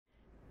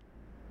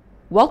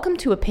Welcome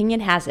to Opinion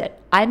Has It.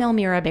 I'm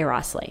Elmira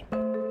Bayrosli.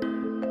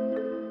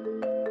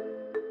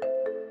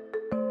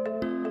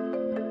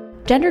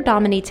 Gender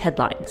dominates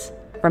headlines.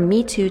 From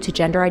Me Too to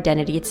gender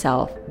identity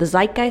itself, the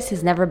zeitgeist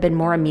has never been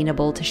more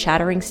amenable to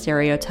shattering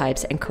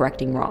stereotypes and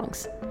correcting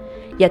wrongs.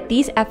 Yet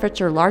these efforts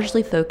are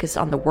largely focused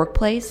on the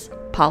workplace,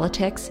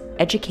 politics,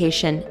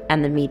 education,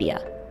 and the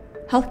media.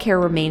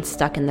 Healthcare remains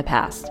stuck in the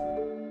past.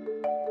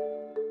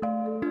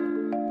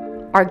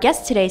 Our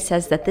guest today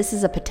says that this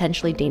is a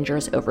potentially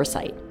dangerous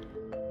oversight.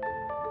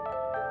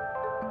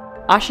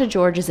 Asha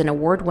George is an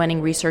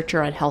award-winning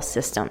researcher on health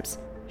systems.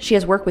 She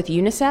has worked with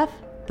UNICEF,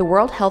 the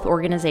World Health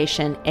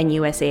Organization, and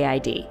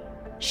USAID.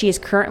 She is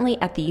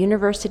currently at the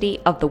University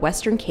of the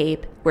Western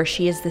Cape, where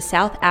she is the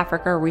South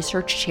Africa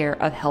Research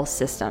Chair of Health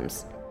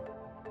Systems.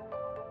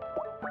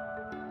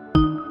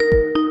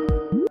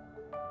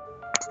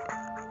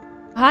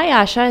 Hi,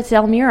 Asha. It's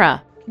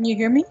Elmira. Can you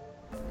hear me?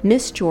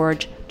 Miss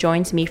George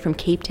joins me from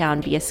Cape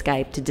Town via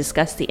Skype to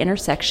discuss the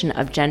intersection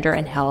of gender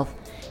and health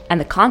and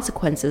the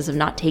consequences of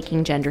not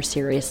taking gender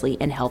seriously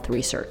in health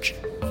research.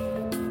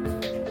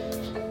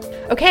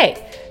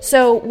 Okay,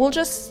 so we'll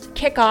just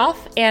kick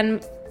off.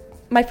 And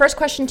my first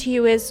question to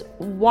you is,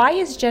 why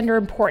is gender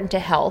important to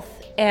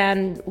health?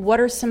 And what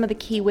are some of the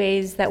key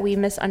ways that we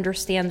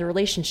misunderstand the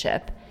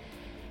relationship?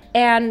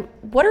 And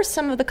what are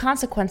some of the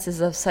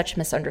consequences of such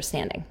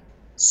misunderstanding?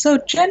 So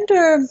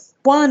gender,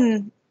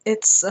 one,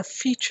 it's a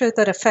feature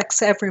that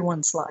affects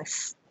everyone's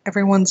life.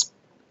 Everyone's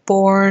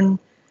born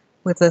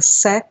with a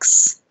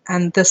sex,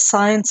 and the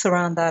science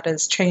around that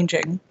is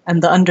changing,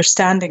 and the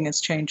understanding is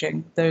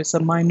changing. There's a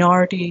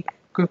minority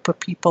group of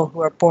people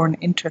who are born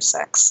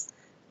intersex.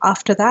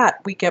 After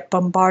that, we get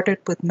bombarded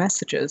with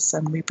messages,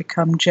 and we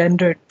become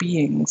gendered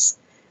beings.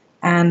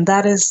 And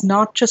that is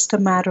not just a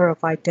matter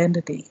of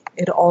identity.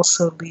 It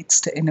also leads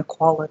to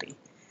inequality.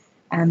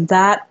 And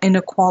that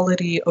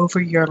inequality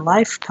over your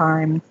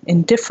lifetime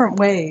in different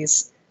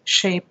ways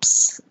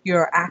shapes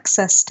your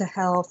access to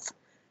health.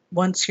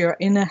 Once you're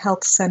in a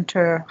health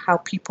center, how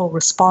people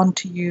respond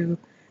to you.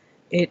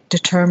 It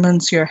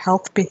determines your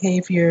health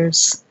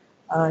behaviors,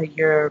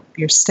 your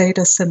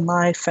status in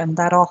life, and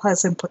that all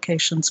has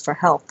implications for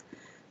health.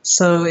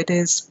 So it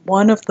is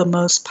one of the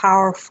most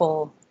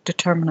powerful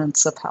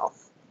determinants of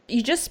health.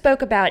 You just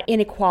spoke about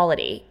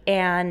inequality,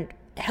 and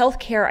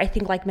healthcare, I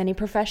think, like many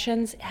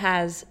professions,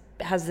 has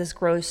this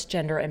gross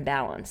gender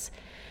imbalance.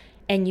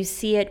 And you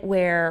see it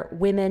where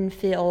women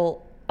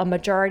fill a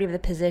majority of the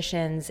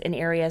positions in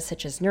areas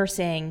such as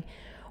nursing,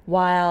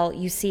 while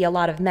you see a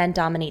lot of men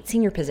dominate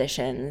senior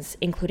positions,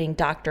 including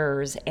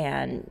doctors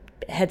and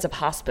heads of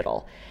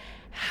hospital.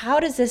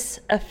 How does this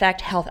affect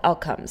health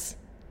outcomes?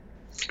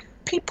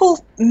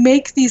 People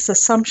make these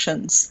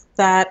assumptions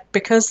that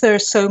because there are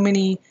so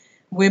many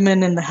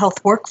women in the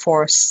health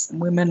workforce,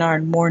 women are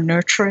more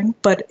nurturing,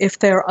 but if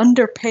they're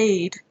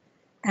underpaid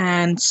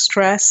and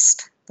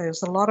stressed,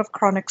 there's a lot of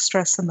chronic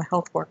stress in the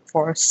health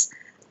workforce,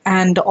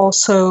 and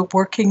also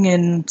working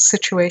in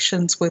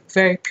situations with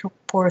very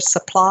poor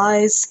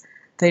supplies.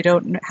 They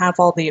don't have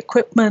all the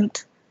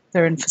equipment.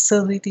 They're in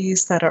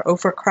facilities that are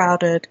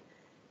overcrowded,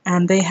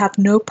 and they have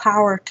no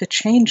power to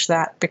change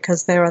that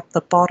because they're at the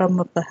bottom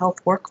of the health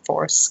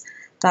workforce.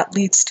 That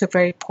leads to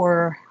very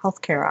poor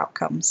healthcare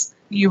outcomes.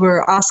 You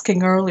were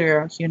asking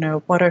earlier,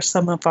 what are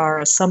some of our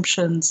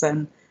assumptions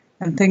and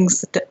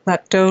things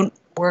that don't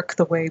work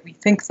the way we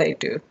think they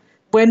do.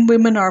 When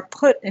women are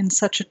put in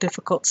such a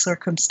difficult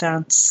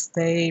circumstance,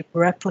 they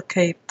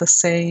replicate the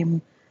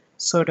same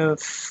sort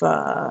of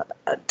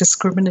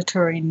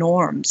discriminatory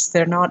norms.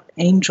 They're not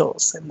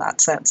angels in that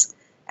sense.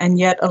 And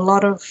yet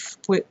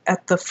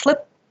at the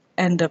flip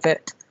end of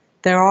it,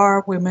 there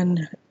are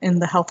women in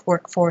the health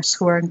workforce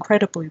who are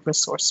incredibly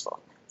resourceful.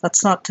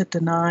 That's not to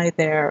deny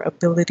their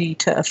ability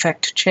to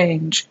affect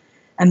change.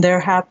 And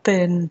there have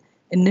been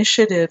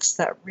initiatives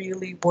that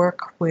really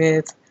work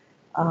with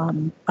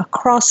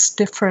across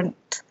different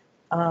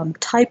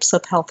types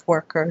of health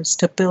workers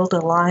to build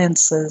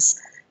alliances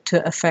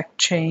to affect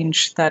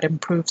change that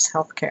improves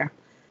healthcare.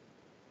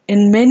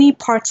 In many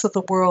parts of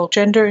the world,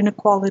 gender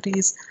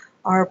inequalities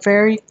are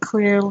very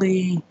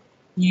clearly,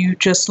 you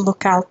just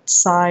look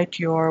outside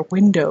your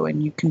window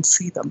and you can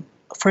see them.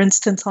 For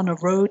instance, on a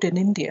road in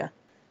India,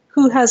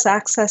 who has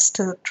access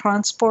to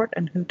transport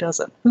and who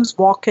doesn't? Who's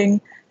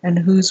walking and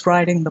who's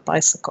riding the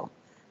bicycle?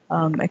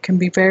 It can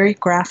be very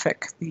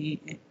graphic, the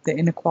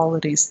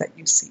inequalities that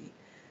you see.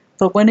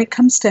 But when it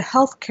comes to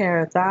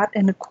healthcare, that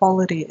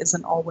inequality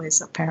isn't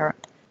always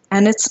apparent.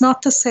 And it's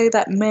not to say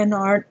that men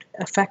aren't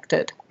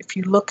affected. If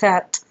you look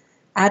at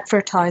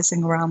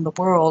advertising around the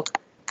world,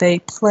 they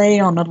play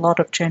on a lot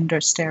of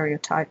gender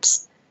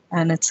stereotypes.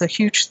 And it's a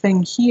huge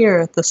thing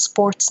here, the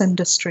sports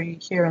industry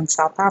here in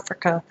South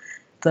Africa,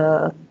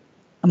 the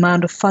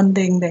amount of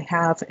funding they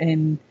have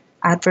in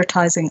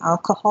advertising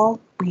alcohol.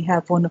 We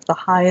have one of the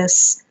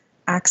highest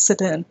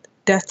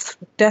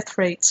death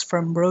rates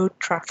from road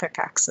traffic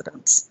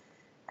accidents.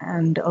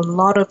 And a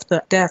lot of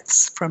the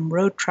deaths from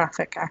road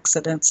traffic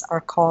accidents are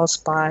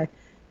caused by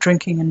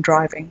drinking and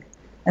driving.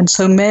 And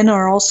so men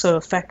are also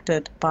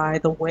affected by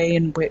the way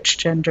in which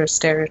gender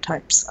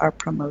stereotypes are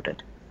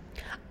promoted.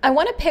 I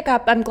want to pick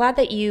up, I'm glad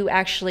that you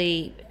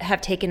actually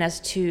have taken us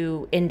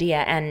to India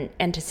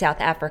and to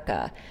South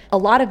Africa. A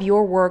lot of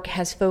your work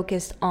has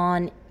focused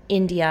on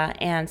India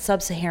and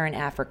sub-Saharan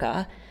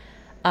Africa.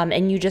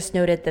 And you just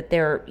noted that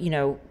they're,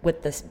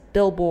 with the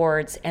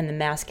billboards and the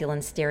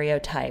masculine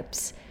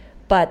stereotypes.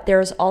 But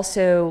there's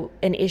also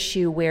an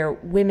issue where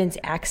women's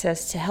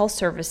access to health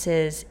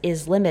services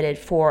is limited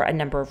for a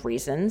number of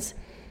reasons.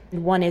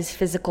 One is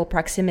physical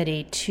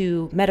proximity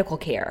to medical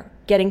care.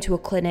 Getting to a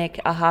clinic,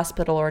 a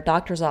hospital, or a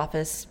doctor's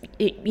office,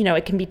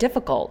 it can be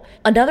difficult.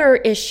 Another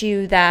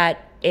issue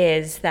that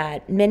is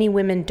that many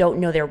women don't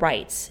know their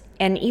rights.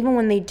 And even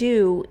when they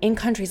do, in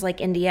countries like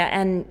India,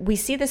 and we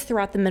see this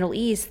throughout the Middle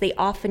East, they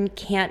often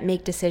can't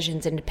make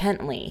decisions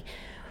independently.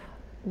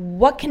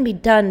 What can be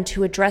done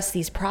to address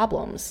these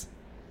problems?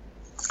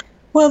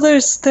 Well,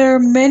 there are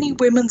many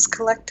women's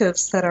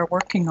collectives that are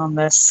working on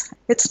this.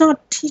 It's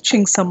not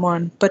teaching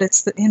someone, but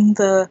it's in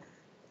the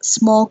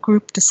small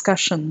group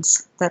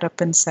discussions that have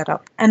been set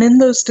up. And in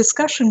those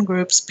discussion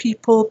groups,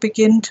 people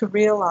begin to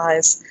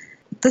realize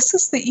this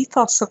is the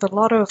ethos of a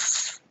lot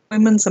of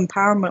women's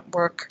empowerment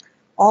work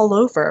all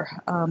over.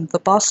 The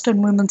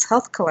Boston Women's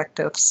Health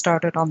Collective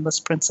started on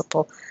this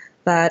principle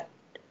that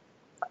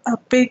a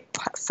big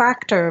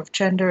factor of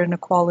gender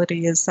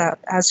inequality is that,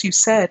 as you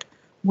said,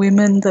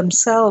 women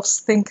themselves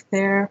think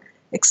their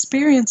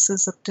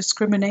experiences of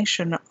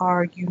discrimination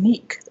are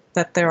unique,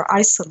 that they're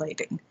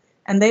isolating.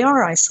 And they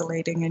are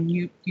isolating, and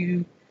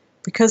you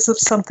because of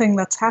something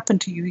that's happened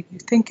to you, you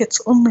think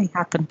it's only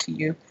happened to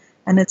you.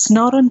 And it's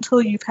not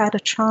until you've had a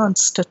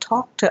chance to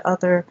talk to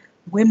other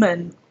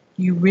women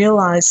you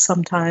realize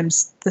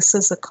sometimes this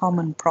is a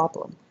common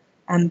problem.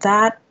 And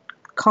that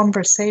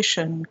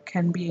conversation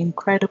can be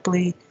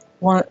incredibly,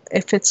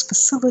 if it's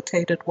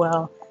facilitated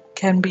well,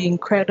 can be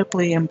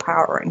incredibly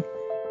empowering.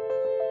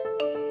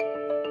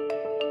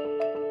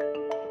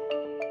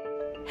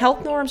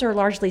 Health norms are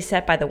largely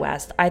set by the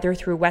West, either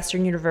through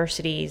Western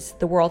universities,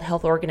 the World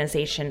Health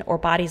Organization, or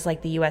bodies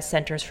like the U.S.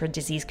 Centers for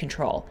Disease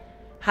Control.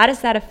 How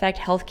does that affect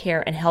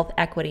healthcare and health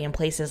equity in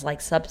places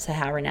like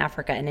sub-Saharan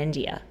Africa and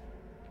India?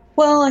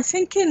 Well, I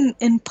think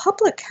in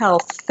public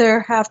health,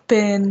 there have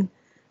been,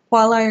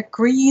 while I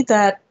agree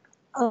that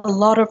a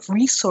lot of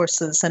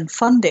resources and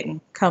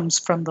funding comes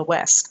from the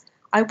West,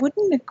 I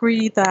wouldn't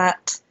agree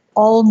that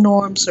all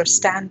norms or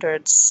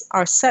standards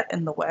are set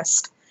in the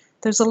West.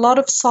 There's a lot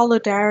of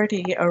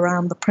solidarity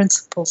around the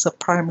principles of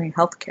primary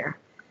healthcare.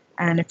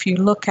 And if you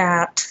look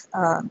at,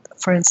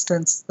 for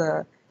instance,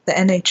 the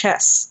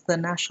NHS, the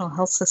National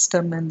Health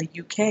System in the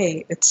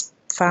UK, it's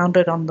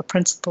founded on the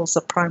principles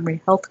of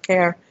primary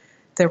healthcare.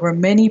 There were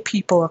many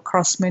people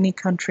across many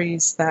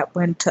countries that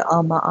went to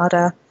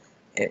Alma-Ata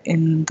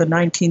in the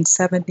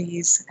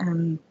 1970s,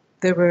 and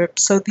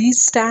so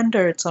these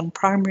standards on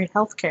primary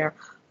healthcare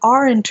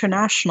are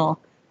international,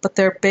 but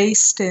they're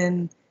based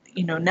in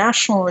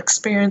national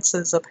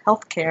experiences of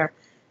healthcare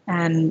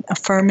and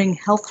affirming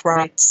health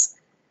rights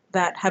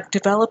that have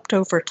developed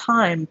over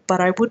time, but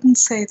I wouldn't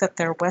say that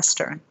they're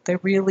Western. They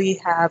really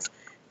have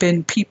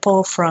been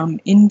people from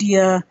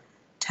India,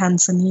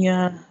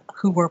 Tanzania,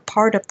 who were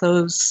part of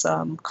those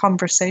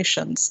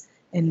conversations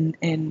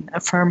in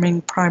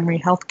affirming primary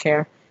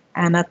healthcare,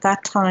 and at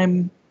that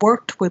time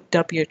worked with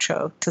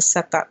WHO to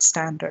set that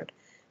standard.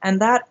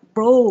 And that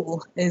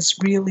role is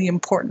really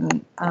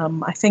important.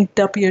 I think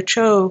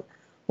WHO,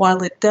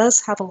 while it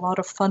does have a lot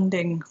of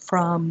funding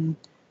from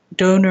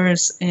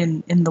donors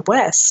in the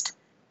West,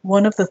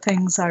 one of the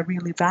things I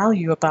really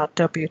value about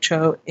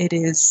WHO, it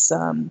is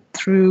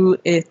through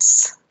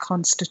its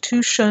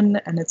constitution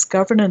and its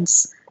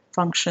governance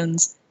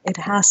functions, it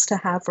has to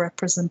have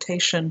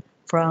representation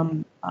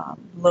from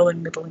low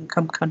and middle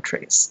income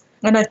countries.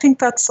 And I think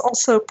that's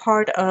also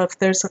part of,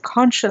 there's a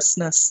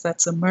consciousness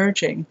that's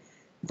emerging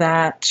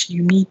that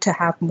you need to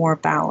have more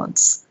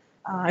balance.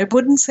 I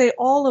wouldn't say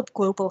all of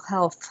global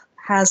health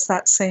has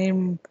that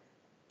same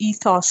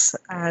ethos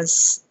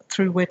as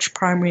through which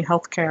primary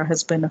healthcare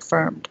has been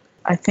affirmed.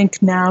 I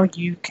think now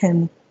you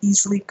can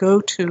easily go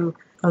to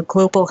a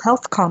global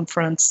health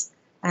conference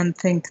and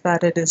think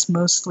that it is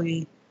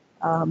mostly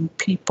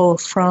people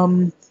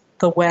from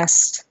the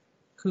West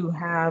who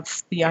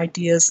have the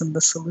ideas and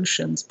the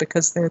solutions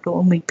because they're the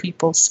only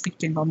people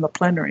speaking on the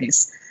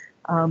plenaries.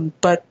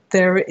 But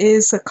there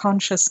is a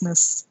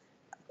consciousness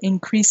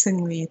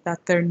increasingly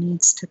that there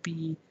needs to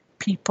be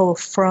people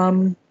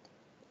from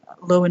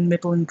low and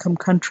middle income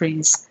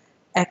countries,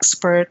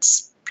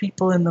 experts,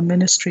 people in the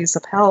ministries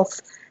of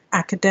health,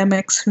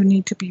 academics who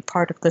need to be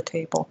part of the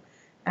table.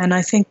 And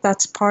I think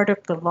that's part of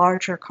the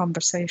larger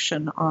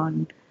conversation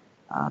on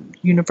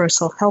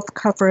universal health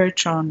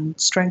coverage, on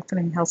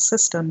strengthening health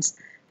systems.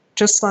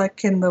 Just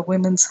like in the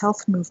women's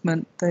health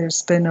movement,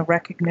 there's been a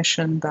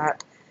recognition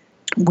that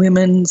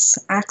women's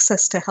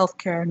access to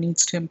healthcare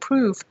needs to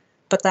improve,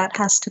 but that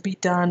has to be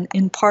done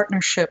in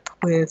partnership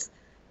with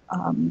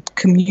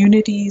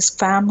communities,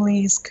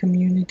 families,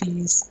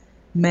 communities,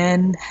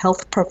 men,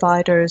 health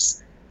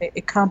providers,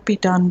 It can't be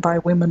done by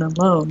women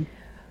alone.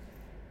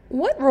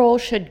 What role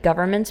should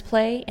governments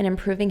play in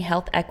improving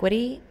health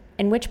equity,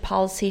 and which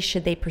policies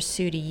should they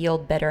pursue to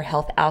yield better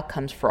health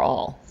outcomes for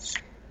all?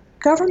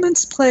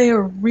 Governments play a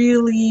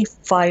really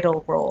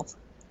vital role.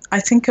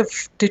 I think of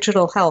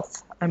digital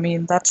health. I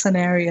mean, that's an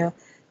area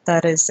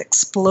that is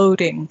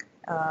exploding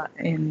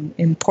in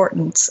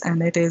importance,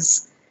 and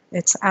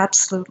it's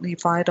absolutely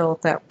vital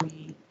that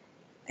we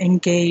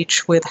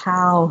engage with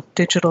how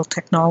digital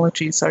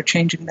technologies are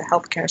changing the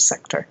healthcare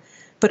sector.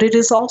 But it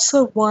is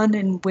also one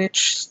in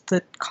which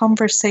the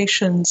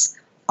conversations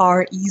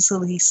are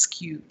easily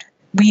skewed.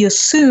 We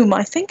assume,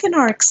 I think, in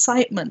our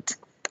excitement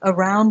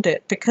around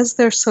it, because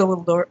they're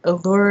so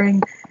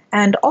alluring,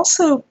 and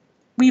also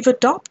we've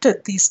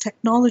adopted these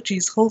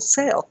technologies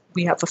wholesale.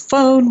 We have a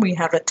phone, we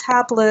have a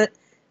tablet,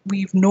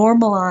 we've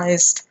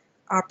normalized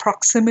our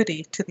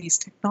proximity to these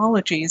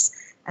technologies,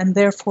 and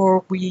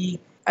therefore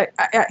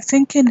I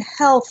think in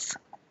health,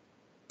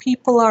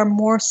 people are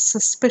more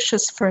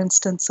suspicious, for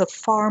instance, of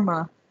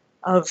pharma,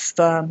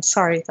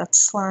 that's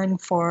slang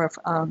for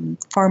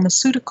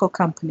pharmaceutical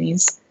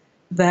companies,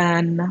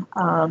 than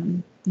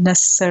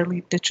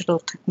necessarily digital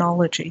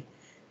technology.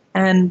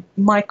 And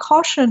my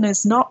caution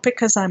is not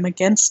because I'm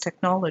against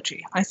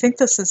technology. I think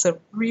this is a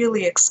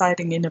really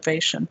exciting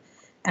innovation,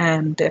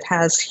 and it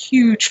has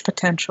huge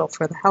potential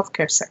for the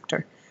healthcare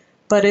sector.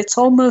 But it's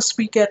almost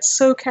we get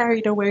so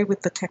carried away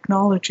with the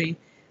technology,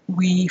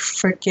 we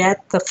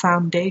forget the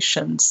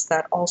foundations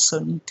that also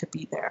need to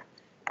be there.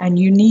 And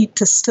you need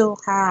to still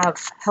have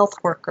health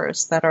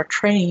workers that are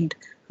trained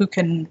who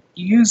can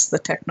use the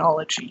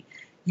technology.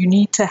 You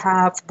need to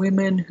have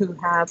women who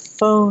have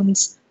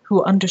phones,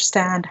 who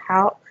understand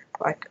how,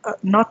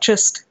 not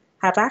just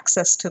have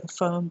access to the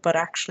phone, but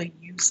actually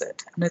use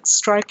it. And it's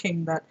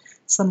striking that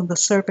some of the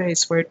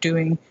surveys we're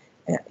doing,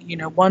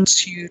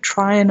 once you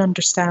try and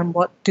understand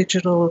what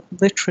digital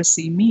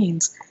literacy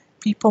means,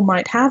 people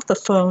might have the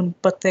phone,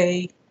 but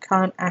they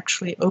can't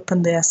actually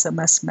open the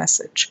SMS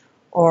message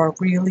or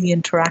really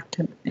interact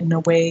in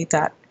a way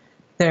that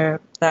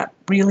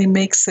really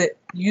makes it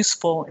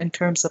useful in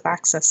terms of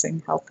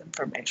accessing health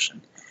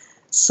information.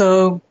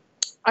 So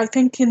I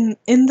think in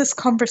this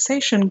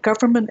conversation,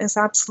 government is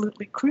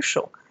absolutely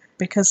crucial,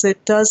 because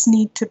it does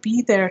need to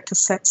be there to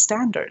set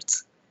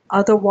standards.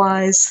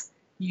 Otherwise,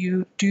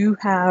 you do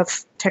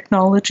have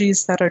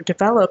technologies that are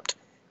developed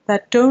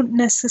that don't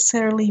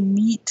necessarily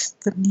meet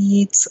the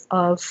needs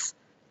of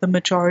the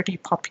majority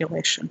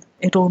population.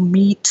 It'll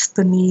meet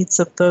the needs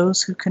of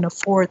those who can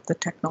afford the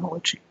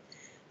technology.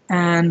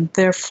 And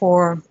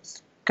therefore,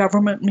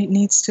 government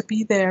needs to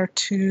be there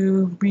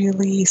to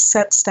really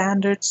set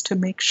standards to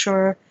make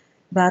sure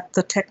that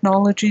the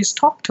technologies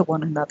talk to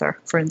one another,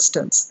 for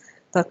instance,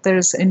 that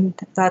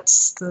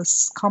that's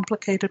this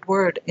complicated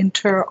word,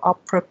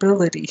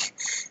 interoperability,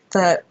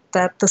 that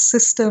the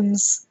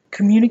systems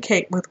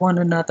communicate with one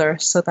another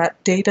so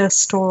that data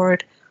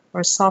stored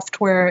or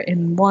software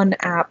in one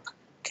app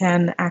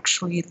can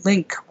actually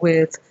link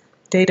with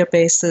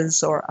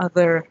databases or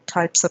other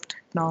types of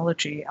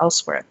technology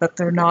elsewhere, that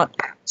they're not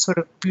sort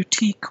of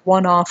boutique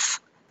one-off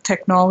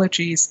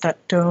technologies that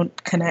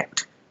don't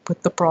connect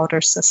with the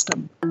broader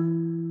system.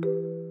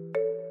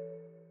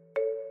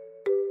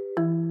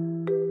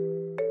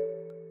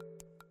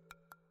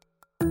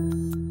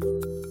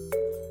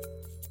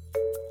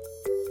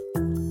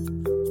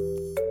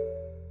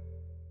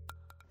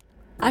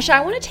 Asha,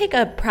 I want to take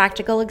a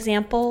practical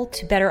example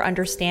to better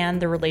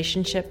understand the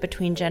relationship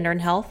between gender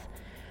and health.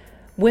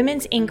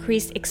 Women's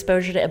increased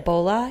exposure to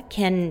Ebola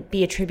can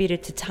be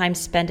attributed to time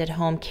spent at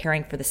home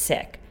caring for the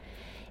sick.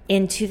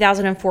 In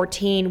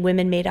 2014,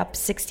 women made up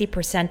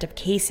 60% of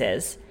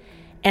cases,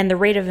 and the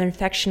rate of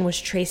infection was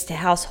traced to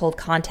household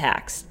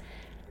contacts.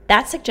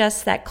 That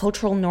suggests that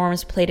cultural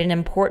norms played an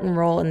important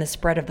role in the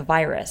spread of the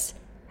virus.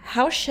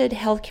 How should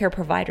healthcare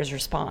providers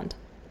respond?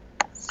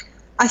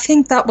 I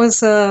think that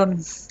was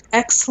an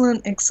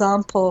excellent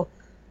example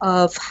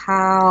of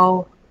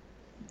how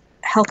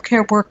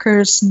healthcare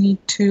workers need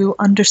to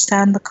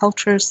understand the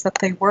cultures that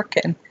they work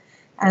in.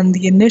 And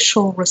the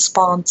initial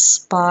response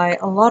by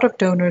a lot of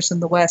donors in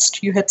the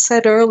West, you had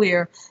said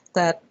earlier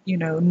that,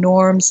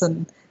 norms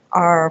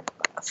are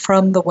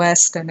from the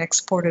West and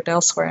exported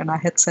elsewhere. And I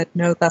had said,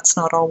 no, that's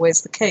not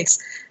always the case.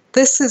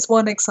 This is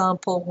one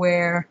example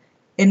where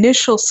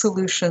initial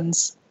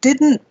solutions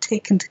didn't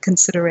take into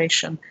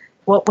consideration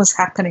what was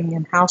happening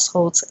in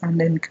households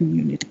and in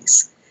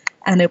communities.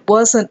 And it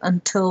wasn't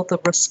until the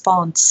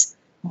response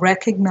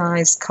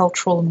recognized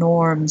cultural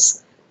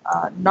norms,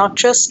 not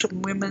just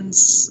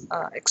women's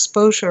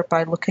exposure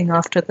by looking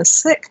after the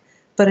sick,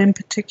 but in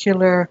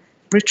particular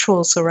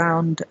rituals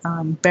around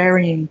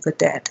burying the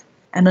dead.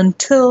 And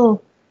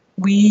until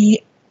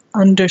we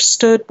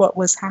understood what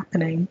was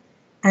happening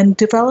and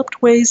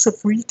developed ways of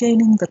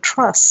regaining the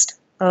trust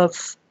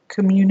of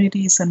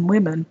communities and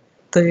women,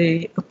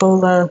 the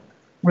Ebola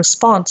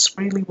response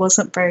really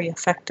wasn't very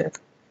effective.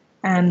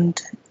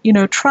 And,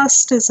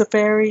 trust is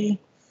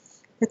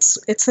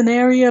it's an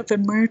area of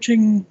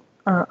emerging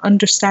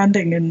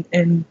understanding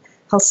in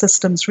health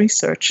systems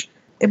research.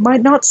 it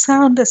might not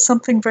sound as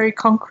something very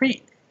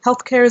concrete.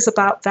 Healthcare is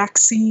about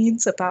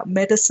vaccines, about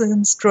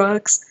medicines,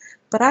 drugs,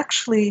 but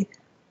actually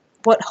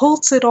what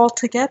holds it all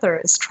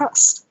together is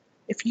trust.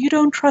 If you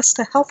don't trust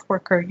a health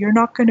worker, you're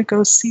not going to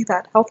go see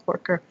that health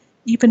worker,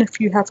 even if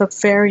you have a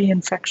very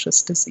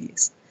infectious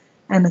disease.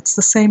 And it's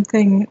the same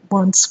thing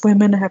once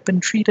women have been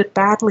treated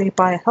badly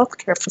by a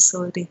healthcare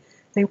facility,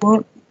 they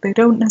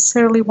don't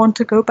necessarily want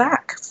to go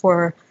back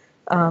for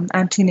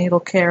antenatal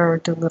care or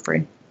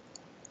delivery.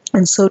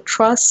 And so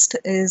trust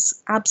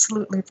is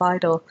absolutely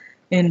vital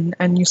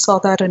and you saw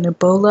that in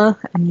Ebola,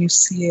 and you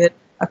see it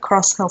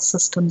across health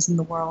systems in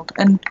the world.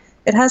 And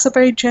it has a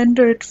very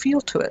gendered feel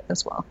to it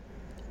as well.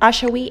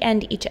 Asha, we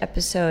end each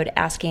episode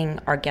asking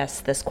our guests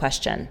this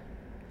question.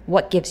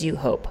 What gives you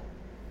hope?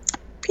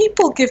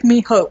 People give me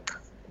hope.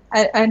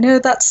 I know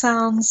that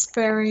sounds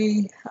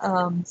very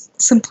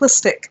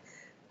simplistic,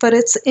 but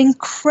it's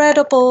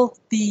incredible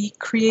the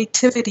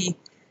creativity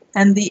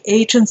and the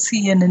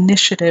agency and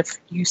initiative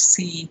you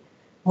see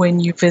when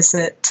you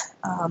visit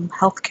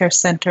healthcare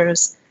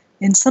centers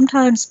in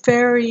sometimes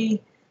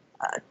very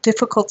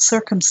difficult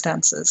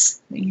circumstances.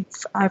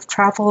 I've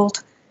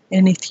traveled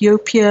in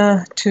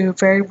Ethiopia to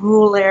very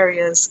rural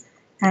areas,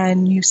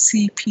 and you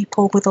see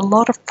people with a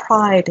lot of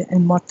pride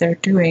in what they're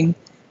doing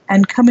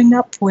and coming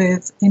up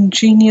with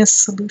ingenious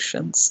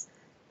solutions.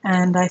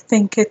 And I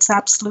think it's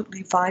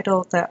absolutely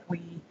vital that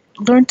we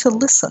learn to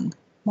listen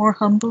more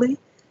humbly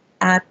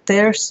at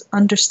their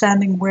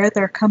understanding where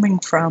they're coming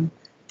from,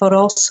 but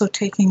also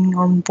taking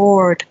on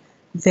board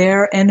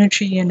their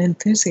energy and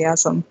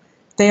enthusiasm.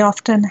 They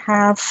often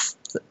have,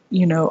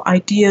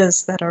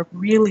 ideas that are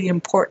really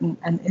important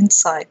and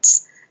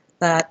insights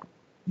that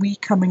we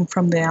coming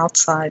from the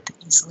outside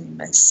easily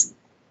miss.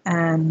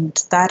 And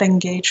that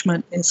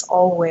engagement is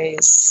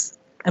always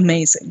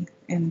amazing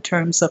in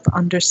terms of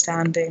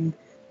understanding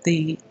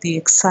the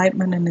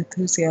excitement and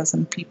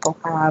enthusiasm people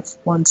have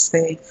once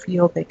they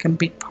feel they can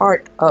be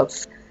part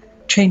of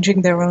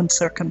changing their own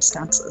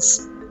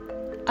circumstances.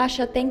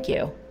 Asha, thank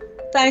you.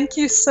 Thank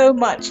you so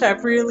much.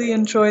 I've really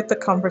enjoyed the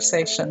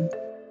conversation.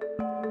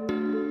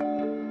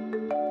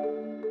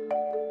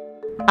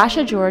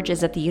 Asha George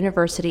is at the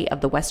University of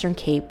the Western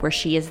Cape, where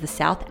she is the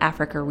South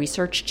Africa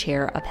Research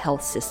Chair of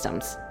Health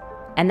Systems.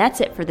 And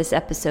that's it for this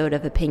episode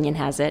of Opinion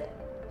Has It.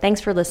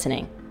 Thanks for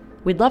listening.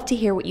 We'd love to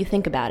hear what you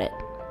think about it.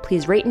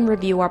 Please rate and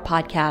review our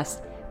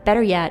podcast.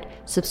 Better yet,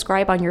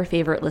 subscribe on your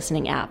favorite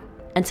listening app.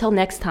 Until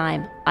next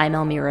time, I'm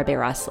Elmira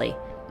Bayrasli.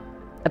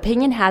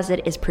 Opinion Has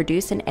It is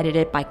produced and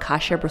edited by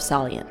Kasia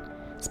Brusalian.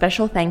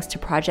 Special thanks to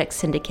Project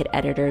Syndicate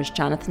editors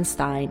Jonathan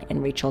Stein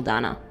and Rachel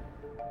Donna.